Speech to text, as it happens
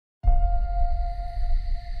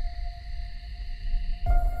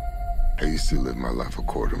I used to live my life a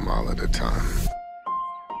quarter mile at a time.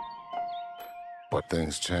 But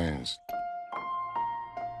things changed.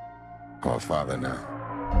 I'm a father now.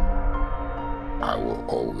 I will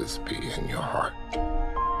always be in your heart.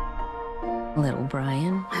 Little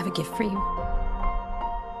Brian, I have a gift for you.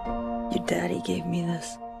 Your daddy gave me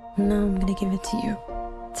this. No, I'm gonna give it to you.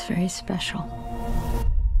 It's very special.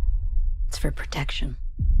 It's for protection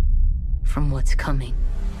from what's coming.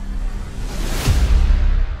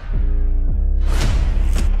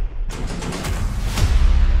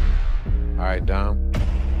 All right, Dom.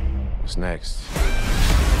 What's next?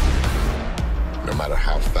 No matter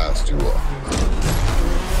how fast you are,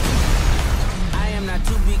 I am not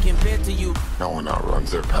to be compared to you. no one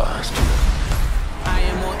outruns their past. I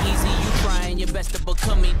am more easy, you trying your best to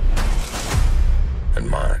become me. And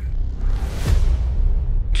mine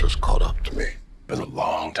just caught up to me. Been a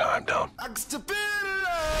long time, Dom.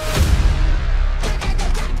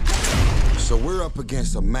 So we're up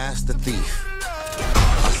against a master thief,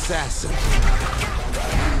 assassin,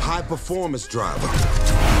 high-performance driver.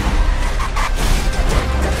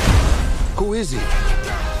 Who is he?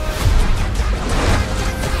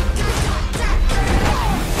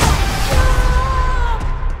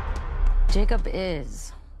 Jacob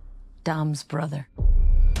is Dom's brother.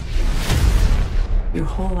 Your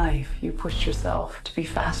whole life, you pushed yourself to be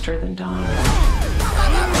faster than Dom,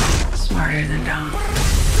 smarter than Dom,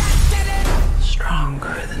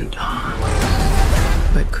 stronger than Dom.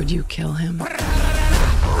 But could you kill him?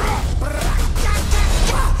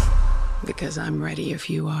 Because I'm ready if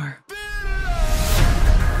you are.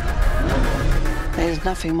 There's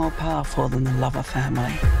nothing more powerful than the love of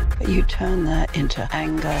family. But you turn that into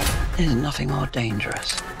anger, there's nothing more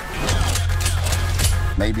dangerous.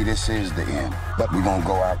 Maybe this is the end, but we're gonna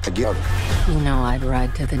go out together. You know I'd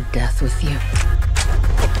ride to the death with you.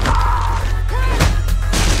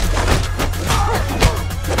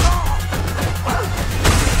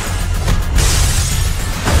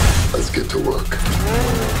 Let's get to work.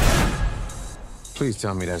 Please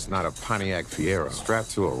tell me that's not a Pontiac Fiero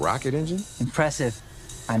strapped to a rocket engine? Impressive.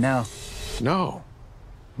 I know. No.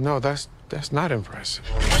 No, that's not impressive.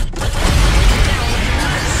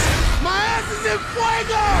 My ass is in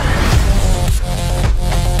fuego!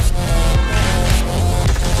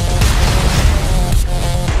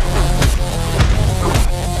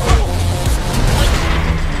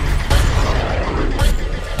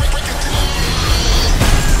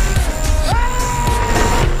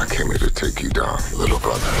 I came here to take you down, little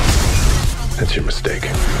brother. That's your mistake.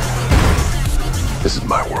 This is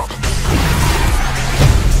my world.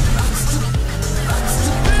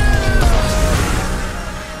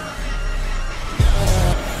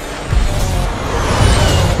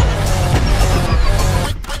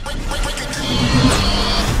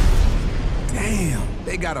 Damn,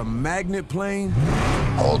 they got a magnet plane?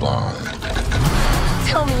 Hold on.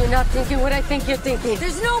 Tell me you're not thinking what I think you're thinking.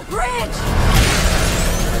 There's no bridge!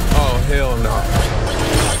 Oh, hell no.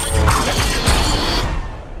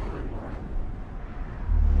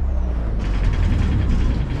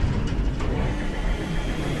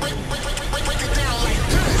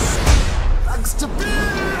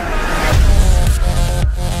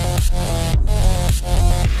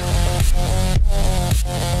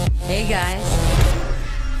 Hey, guys.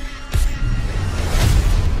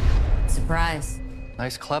 Surprise.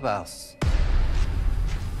 Nice clubhouse.